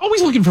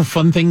always looking for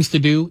fun things to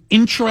do,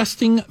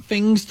 interesting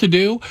things to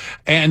do,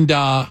 and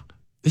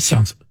this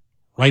sounds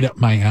right up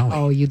my alley.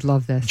 Oh, you'd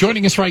love this.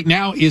 Joining us right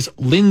now is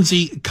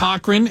Lindsey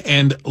Cochran,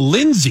 and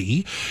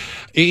Lindsey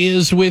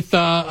is with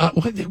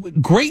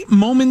Great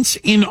Moments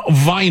in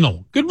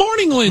Vinyl. Good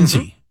morning, Lindsey.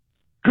 Mm-hmm.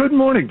 Good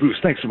morning, Bruce.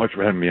 Thanks so much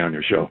for having me on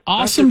your show.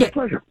 Awesome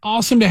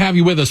to have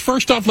you with us.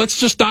 First off, let's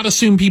just not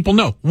assume people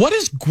know. What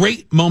is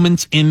Great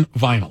Moments in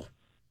Vinyl?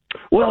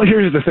 Well,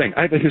 here's the thing.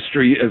 I have a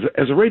history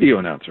as a radio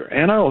announcer,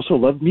 and I also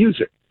love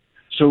music.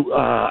 So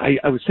I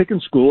was taking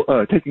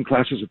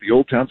classes at the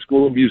Old Town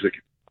School of Music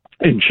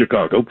in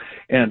Chicago,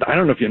 and I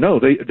don't know if you know,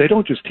 they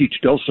don't just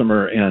teach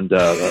dulcimer and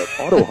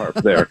auto harp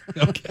there.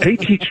 Okay. They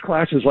teach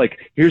classes like,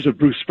 here's a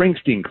Bruce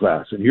Springsteen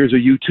class, and here's a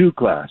U2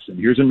 class, and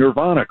here's a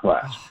Nirvana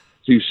class.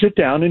 So you sit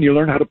down and you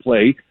learn how to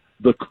play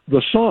the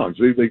songs.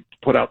 They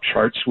put out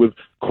charts with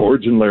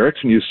chords and lyrics,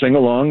 and you sing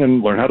along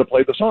and learn how to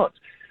play the songs.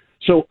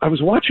 So I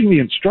was watching the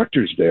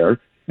instructors there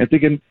and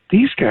thinking,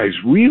 these guys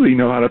really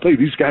know how to play.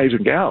 These guys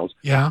and gals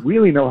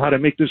really know how to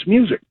make this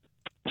music.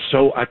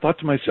 So I thought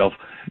to myself,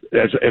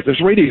 as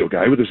this radio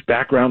guy with this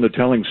background of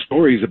telling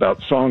stories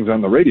about songs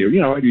on the radio,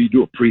 you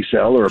do a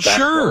pre-sell or a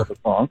back-sell of a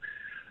song.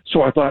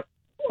 So I thought,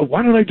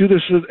 why don't I do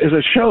this as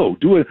a show,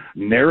 do a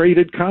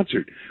narrated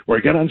concert where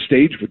I get on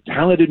stage with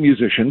talented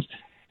musicians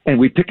and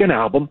we pick an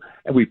album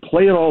and we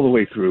play it all the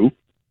way through,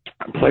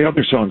 play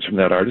other songs from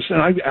that artist,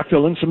 and I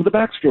fill in some of the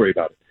backstory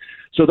about it.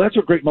 So that's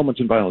what Great Moments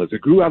in Vinyl is.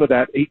 It grew out of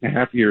that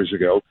 8.5 years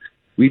ago.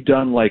 We've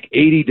done like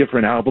 80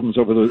 different albums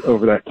over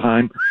that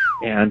time.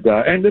 And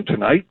then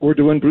tonight we're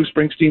doing Bruce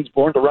Springsteen's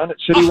Born to Run at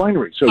City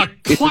Winery. So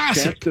it's a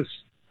chance to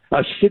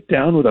sit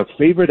down with a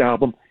favorite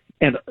album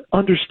and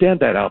understand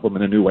that album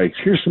in a new way.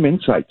 Here's some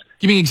insights.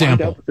 Give me an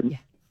example.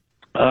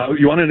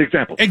 You want an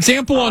example?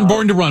 Example on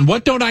Born to Run.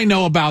 What don't I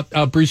know about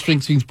Bruce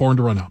Springsteen's Born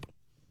to Run album?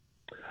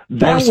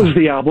 That was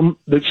the album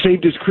that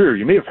saved his career.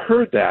 You may have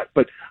heard that,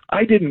 but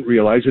I didn't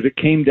realize that it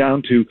came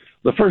down to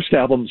the first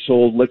album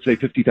sold, let's say,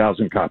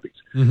 50,000 copies.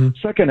 Mm-hmm.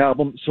 Second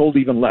album sold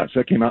even less.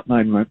 That came out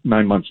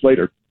nine months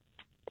later.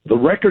 The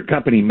record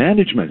company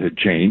management had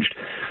changed.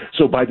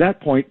 So by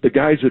that point, the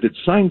guys that had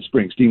signed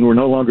Springsteen were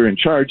no longer in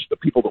charge. The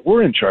people that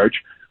were in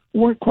charge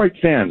weren't quite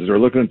fans. They were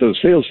looking at those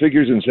sales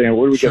figures and saying,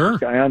 what do we get this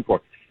guy on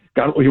for?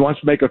 He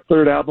wants to make a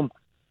third album.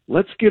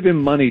 Let's give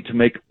him money to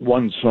make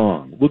one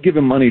song. We'll give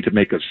him money to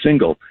make a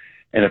single.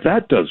 And if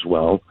that does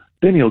well,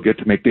 then he'll get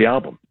to make the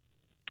album.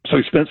 So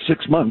he spent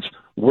 6 months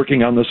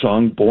working on the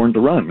song Born to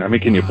Run. I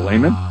mean, can you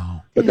blame him?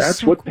 But that's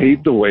so what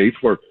paved the way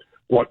for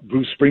what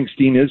Bruce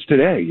Springsteen is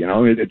today.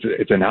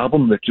 It's an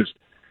album that just,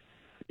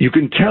 you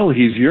can tell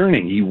he's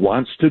yearning. He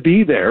wants to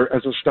be there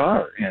as a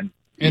star.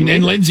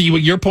 And Lindsey,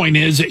 what your point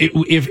is,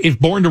 if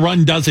Born to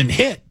Run doesn't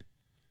hit,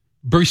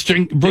 Bruce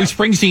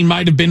Springsteen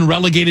might have been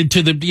relegated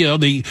to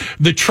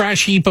the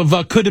trash heap of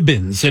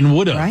could-have-beens and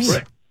would-haves.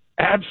 Right.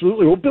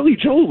 Absolutely. Well, Billy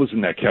Joel was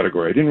in that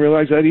category. I didn't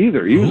realize that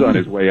either. He was on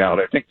his way out.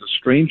 I think The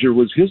Stranger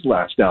was his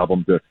last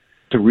album to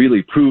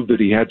really prove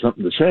that he had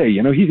something to say.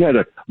 He had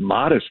a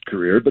modest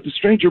career, but The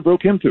Stranger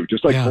broke him through,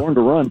 just like Born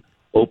to Run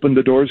opened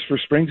the doors for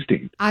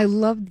Springsteen. I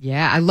love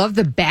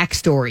the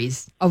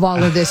backstories of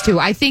all of this, too.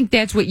 I think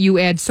that's what you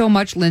add so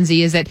much,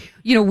 Lindsey, is that,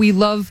 we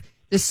love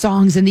the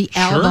songs and the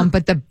album,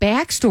 but the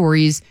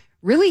backstories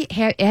really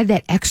add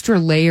that extra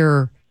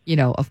layer,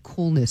 of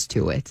coolness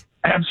to it.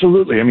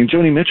 Absolutely. I mean,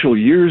 Joni Mitchell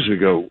years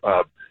ago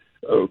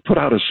put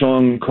out a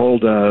song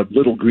called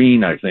Little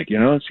Green, I think.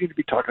 It seemed to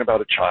be talking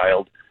about a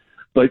child.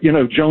 But,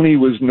 Joni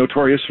was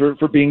notorious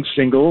for being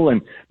single.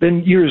 And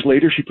then years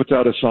later, she puts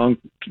out a song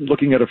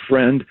looking at a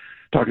friend,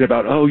 talking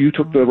about, oh, you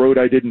took the road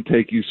I didn't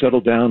take. You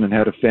settled down and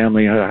had a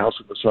family, had a house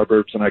in the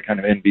suburbs, and I kind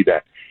of envy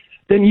that.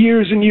 Then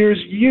years and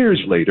years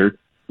later,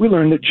 we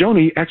learned that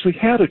Joni actually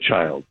had a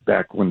child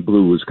back when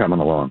Blue was coming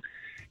along.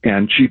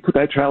 And she put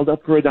that child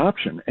up for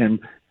adoption and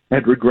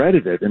had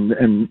regretted it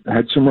and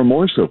had some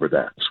remorse over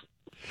that.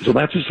 So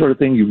that's the sort of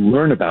thing you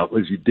learn about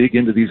as you dig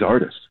into these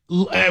artists.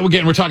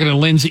 Again, we're talking to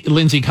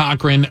Lindsey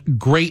Cochran.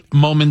 Great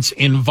Moments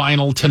in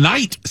Vinyl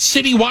tonight.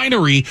 City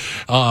Winery,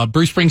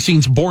 Bruce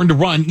Springsteen's Born to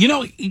Run.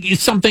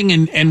 It's something,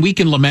 and we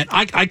can lament.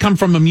 I come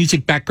from a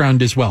music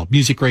background as well,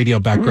 music radio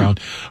background.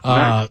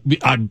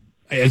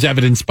 As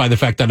evidenced by the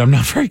fact that I'm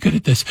not very good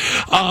at this.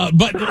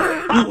 But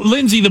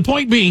Lindsey, the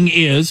point being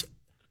is,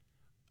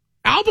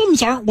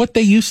 albums aren't what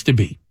they used to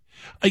be.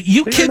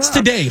 You kids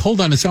today, hold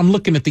on a second, I'm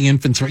looking at the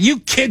infants. You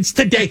kids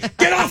today,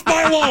 get off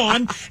my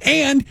lawn,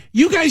 and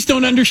you guys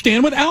don't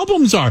understand what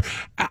albums are.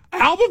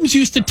 Albums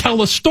used to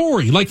tell a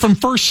story, like from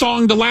first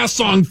song to last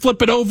song,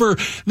 flip it over.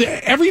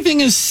 Everything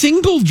is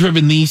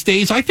single-driven these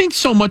days. I think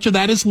so much of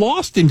that is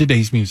lost in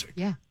today's music.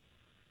 Yeah.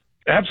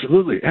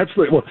 Absolutely.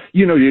 Well,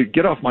 you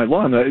get off my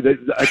lawn.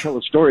 I tell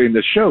a story in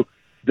this show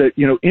that,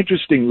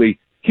 interestingly,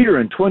 here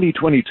in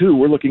 2022,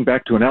 we're looking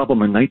back to an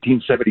album in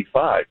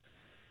 1975.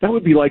 That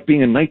would be like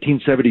being in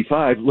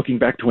 1975 looking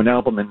back to an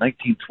album in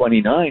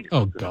 1929.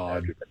 Oh,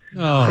 God.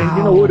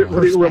 And what it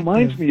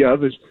reminds me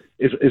of is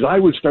I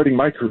was starting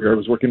my career. I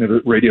was working at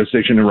a radio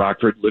station in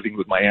Rockford, living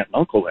with my aunt and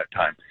uncle that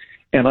time.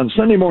 And on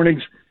Sunday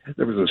mornings,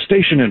 there was a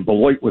station in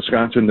Beloit,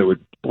 Wisconsin that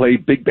would play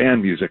big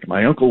band music.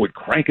 My uncle would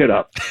crank it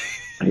up.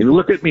 And he'd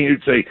look at me and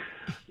he'd say,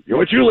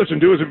 what you listen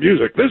to isn't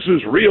music. This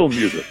is real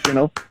music,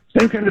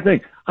 Same kind of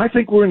thing. I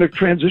think we're in a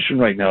transition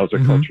right now as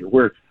a culture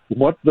where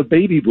what the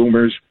baby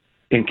boomers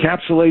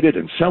encapsulated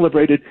and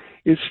celebrated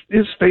is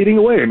fading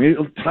away. I mean,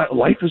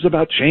 life is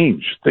about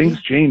change.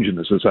 Things change in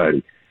the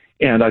society.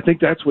 And I think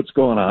that's what's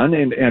going on.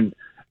 And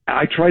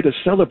I try to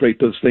celebrate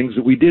those things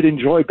that we did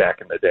enjoy back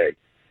in the day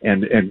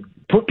and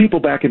put people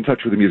back in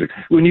touch with the music.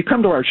 When you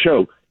come to our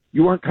show,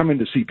 you aren't coming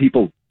to see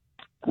people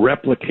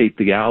replicate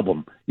the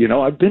album.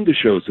 I've been to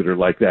shows that are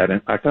like that,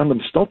 and I found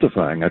them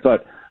stultifying. I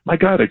thought, my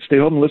God, I'd stay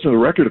home and listen to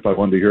the record if I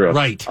wanted to hear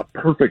a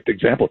perfect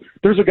example.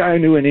 There's a guy I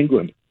knew in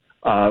England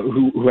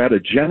who had a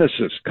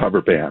Genesis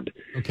cover band.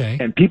 Okay.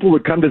 And people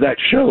would come to that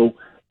show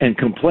and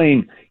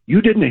complain,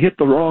 you didn't hit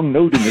the wrong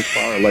note in this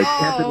bar like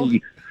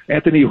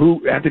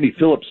Anthony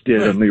Phillips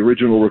did on the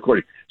original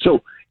recording.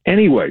 So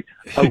anyway,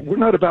 we're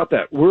not about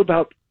that. We're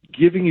about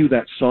giving you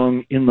that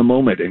song in the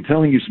moment and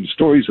telling you some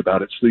stories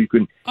about it so you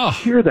can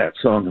hear that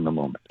song in the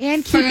moment.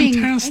 And keeping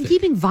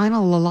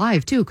vinyl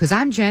alive too, because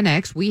I'm Gen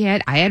X.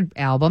 I had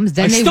albums,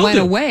 then they went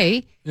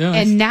away,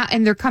 and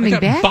they're coming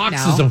back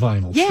boxes now. Of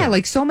vinyl. Yeah,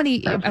 like so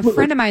many. Absolutely. A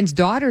friend of mine's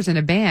daughter's in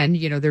a band.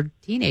 They're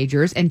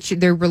teenagers, and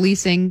they're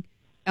releasing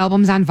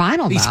albums on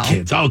vinyl These now.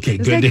 kids, okay,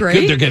 Isn't good. that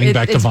great? They're getting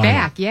back to vinyl.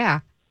 Back,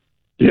 yeah.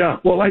 Yeah,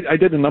 well, I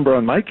did a number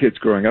on my kids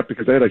growing up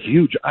because I had a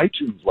huge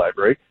iTunes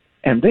library.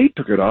 And they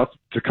took it off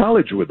to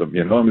college with them,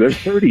 I mean, they're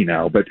 30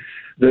 now, but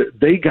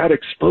they got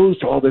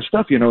exposed to all this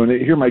stuff, and they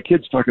hear my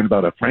kids talking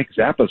about a Frank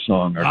Zappa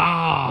song. Or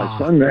my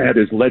son had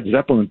his Led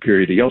Zeppelin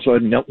period. He also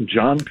had an Elton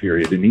John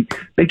period. And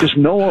they just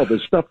know all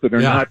this stuff that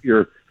are not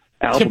your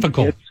album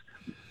typical hits.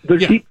 They're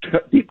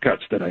deep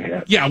cuts that I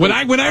had. Yeah, when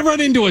I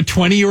run into a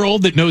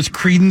 20-year-old that knows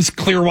Creedence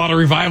Clearwater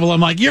Revival, I'm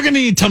like, you're going to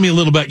need to tell me a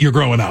little bit you're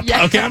growing up.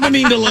 Yeah. Okay, I'm going to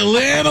need a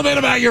little bit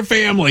about your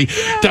family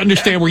to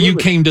understand where you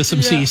came to some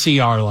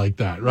CCR like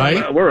that,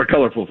 right? We're a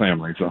colorful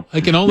family, so.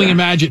 I can only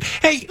imagine.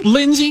 Hey,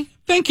 Lindsey,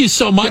 thank you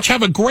so much.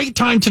 Have a great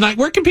time tonight.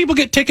 Where can people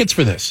get tickets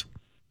for this?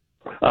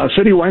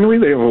 City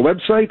Winery, they have a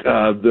website.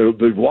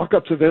 The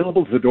walk-up's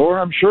available to the door,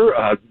 I'm sure.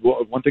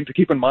 One thing to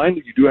keep in mind,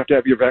 you do have to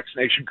have your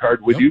vaccination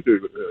card with you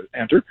to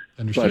enter.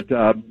 Understood.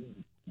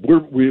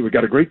 But we've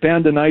got a great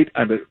band tonight.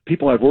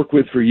 People I've worked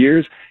with for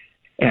years.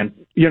 And,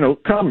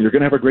 come. You're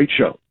going to have a great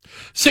show.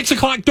 6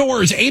 o'clock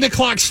doors, 8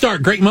 o'clock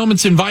start. Great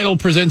Moments in Vinyl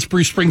presents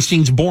Bruce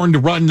Springsteen's Born to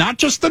Run. Not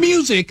just the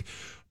music,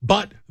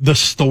 but the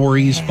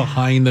stories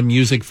behind the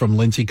music from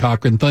Lindsey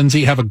Cochran.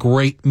 Lindsey, have a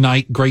great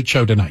night. Great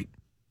show tonight.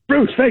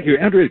 Bruce, thank you.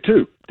 Andrea,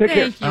 too. Take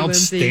care.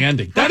 Outstanding.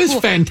 Lindsey. That is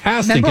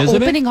fantastic, Remember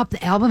isn't it? opening up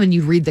the album and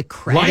you read the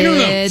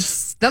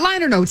credits. The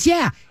liner notes,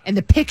 and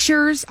the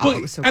pictures. So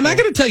and cool. I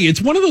got to tell you,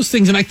 it's one of those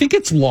things, and I think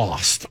it's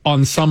lost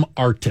on some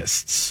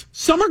artists.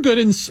 Some are good,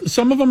 and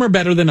some of them are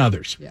better than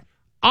others. Yeah.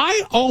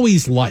 I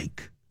always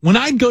like when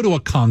I'd go to a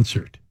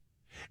concert,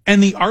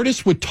 and the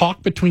artist would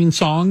talk between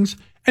songs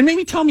and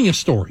maybe tell me a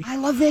story. I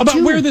love that about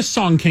too. where this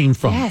song came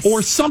from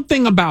or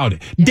something about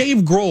it. Yeah. Dave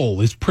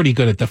Grohl is pretty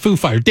good at the Foo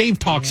Fighters. Dave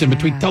talks in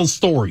between, tells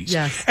stories.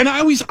 Yes. And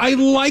I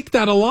like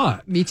that a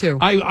lot. Me too.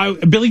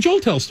 Billy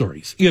Joel tells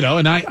stories,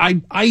 and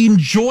I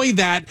enjoy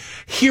that,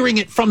 hearing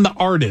it from the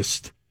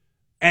artist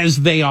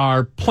as they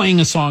are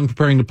playing a song,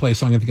 preparing to play a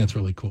song. I think that's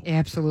really cool.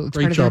 Absolutely.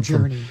 It's Great job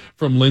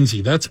from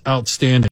Lindsey. That's outstanding.